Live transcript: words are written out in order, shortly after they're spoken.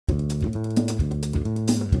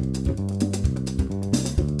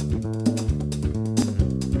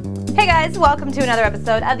Hey guys, welcome to another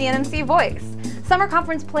episode of the NMC Voice. Summer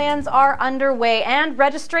conference plans are underway and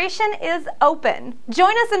registration is open.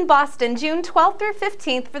 Join us in Boston June 12th through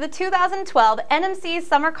 15th for the 2012 NMC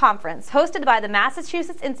Summer Conference hosted by the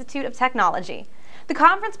Massachusetts Institute of Technology. The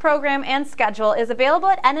conference program and schedule is available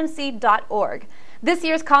at nmc.org. This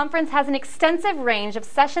year's conference has an extensive range of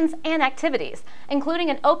sessions and activities, including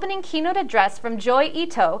an opening keynote address from JOICHI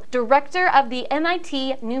Ito, director of the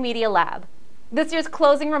MIT New Media Lab. This year's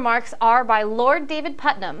closing remarks are by Lord David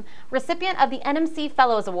Puttnam, recipient of the NMC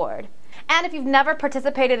Fellows Award. And if you've never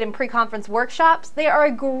participated in pre-conference workshops, they are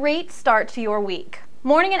a great start to your week.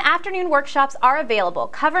 Morning and afternoon workshops are available,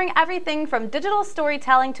 covering everything from digital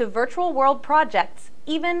storytelling to virtual world projects,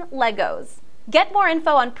 even Legos. Get more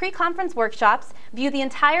info on pre-conference workshops, view the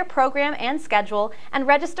entire program and schedule, and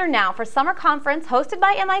register now for Summer Conference hosted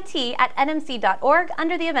by MIT at nmc.org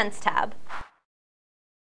under the Events tab.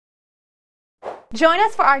 Join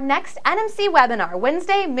us for our next NMC webinar,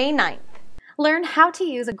 Wednesday, May 9th. Learn how to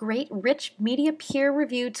use a great rich media peer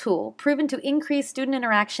review tool proven to increase student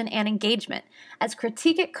interaction and engagement as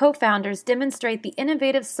Critique It co-founders demonstrate the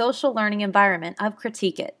innovative social learning environment of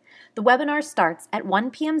Critique It. The webinar starts at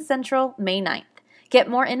 1 p.m. Central, May 9th. Get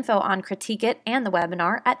more info on Critique It and the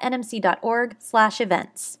webinar at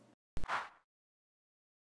nmc.org/events.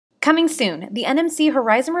 Coming soon, the NMC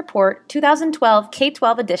Horizon Report 2012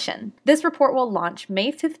 K-12 edition. This report will launch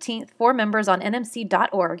May 15th for members on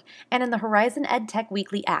nmc.org and in the Horizon EdTech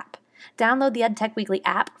Weekly app. Download the EdTech Weekly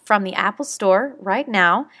app from the Apple Store right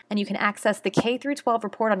now, and you can access the K-12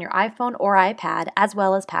 report on your iPhone or iPad, as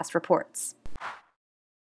well as past reports.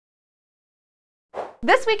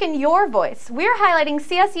 This week in Your Voice, we're highlighting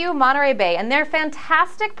CSU Monterey Bay and their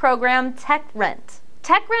fantastic program, Tech Rent.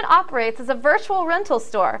 Tech Rent operates as a virtual rental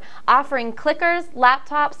store, offering clickers,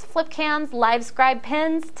 laptops, flip cams, LiveScribe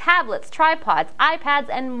pens, tablets, tripods, iPads,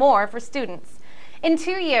 and more for students. In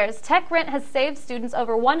 2 years, Tech Rent has saved students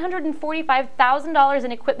over $145,000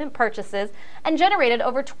 in equipment purchases and generated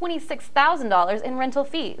over $26,000 in rental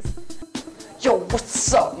fees. Yo,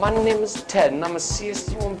 what's up? My name is Ted, and I'm a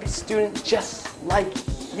CSU student just like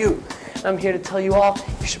you. And I'm here to tell you all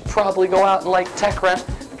you should probably go out and like Tech Rent,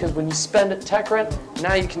 because when you spend at Tech Rent,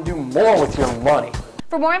 now you can do more with your money.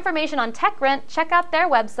 For more information on Tech Rent, check out their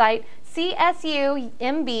website,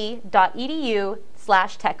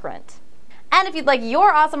 csumb.edu/techrent. And if you'd like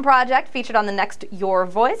your awesome project featured on the next Your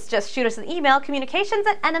Voice, just shoot us an email,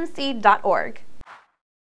 communications@nmc.org.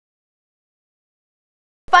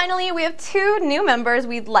 Finally, we have 2 new members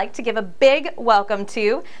we'd like to give a big welcome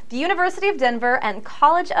to, the University of Denver and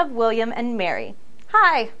College of William and Mary.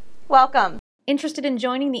 Hi, welcome. Interested in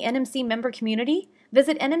joining the NMC member community?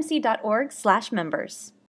 Visit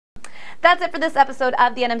nmc.org/members. That's it for this episode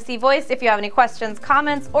of the NMC Voice. If you have any questions,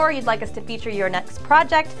 comments, or you'd like us to feature your next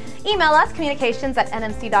project, email us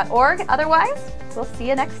communications@nmc.org. Otherwise, we'll see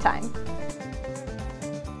you next time.